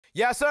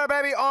Yes, sir,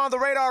 baby. On the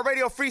radar,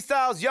 radio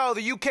freestyles. Yo,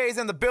 the UK is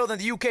in the building.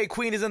 The UK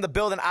queen is in the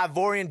building.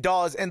 Ivorian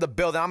doll is in the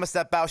building. I'm going to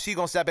step out. She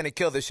going to step in and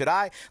kill this shit. All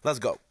right? Let's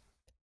go.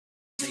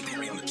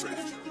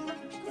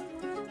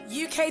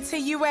 UK to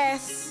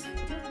US.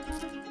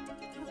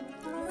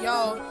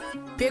 Yo,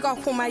 big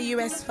up all my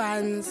US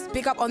fans.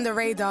 Big up on the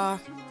radar.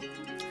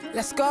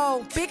 Let's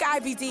go. Big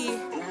IVD.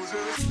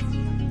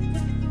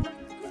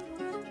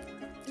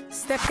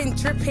 Stepping,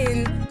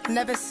 dripping,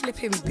 never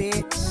slipping,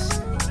 bitch.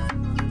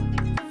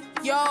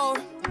 Yo.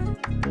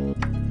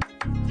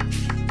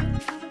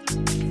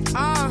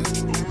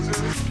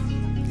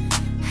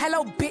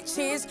 Hello,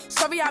 bitches.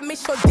 Sorry I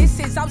missed your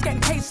disses. I was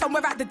getting paid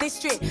somewhere at the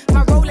district.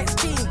 My Rolex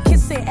team,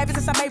 kiss it. Ever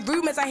since I made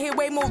rumors, I hear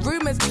way more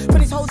rumors from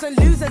these hoes and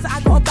losers.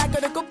 I got a bag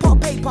of a good pot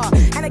of paper,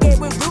 and I get it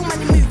with real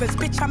money movers.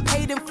 Bitch, I'm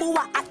paid in full.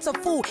 I act a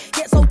fool.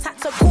 Get so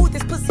tactical.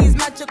 This pussy is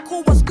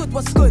magical. What's good?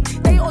 What's good?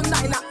 They on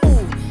nothing at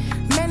all.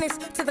 Menace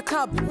to the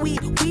club. We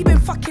been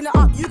fucking it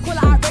up. You call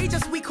it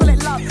outrageous. We call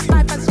it love.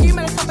 My fans screaming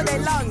at the top of their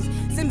lungs.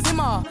 Zim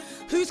Zimmer.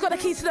 Who's got the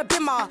keys to the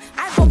bimmer?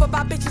 I ain't bothered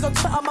about bitches on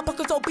Twitter. My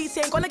pockets obese,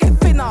 ain't gonna get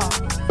thinner.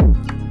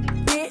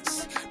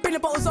 Bitch, bring the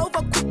bottles over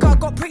quicker.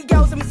 Got pretty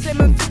girls and we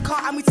slim and thicker,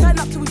 and we turn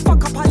up till we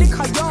fuck up our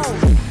liquor. Yo,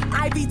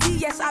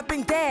 IBD, yes, I've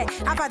been there.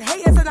 I've had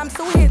haters and I'm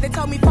still here. They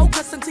tell me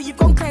focus until you've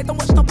gone clear. Don't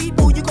watch no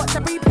people, you got to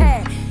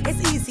prepare.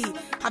 It's easy,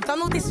 I've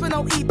done all this with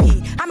no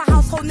EP. I'm a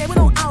household name with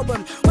no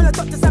album. When I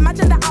drop this,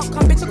 imagine the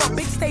outcome. Bitch, I got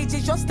big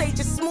stages, your stage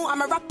is small.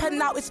 I'm a rapper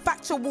now, it's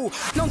factual.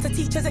 Known to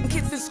teachers and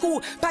kids in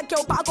school. Bad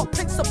girl, but I got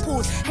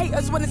principles.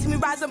 Haters wanna see me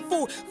rise and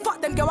fall.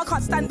 Fuck them, girl, I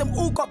can't stand them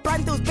all. Got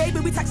brand deals, baby,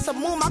 we tax some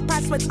more. My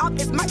price went up,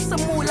 it's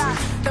maximal.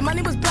 Like, the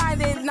money was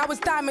blinding, now it's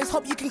diamonds,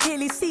 hope you can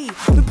clearly see.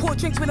 We pour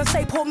drinks when I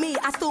say pour me.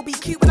 I still be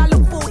cute when I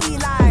look for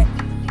Eli.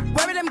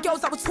 Where are them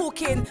girls that were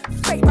talking?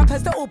 Fake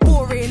rappers, they're all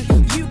boring.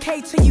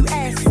 UK to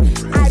US,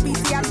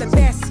 IBC, I'm the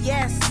best,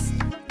 yes.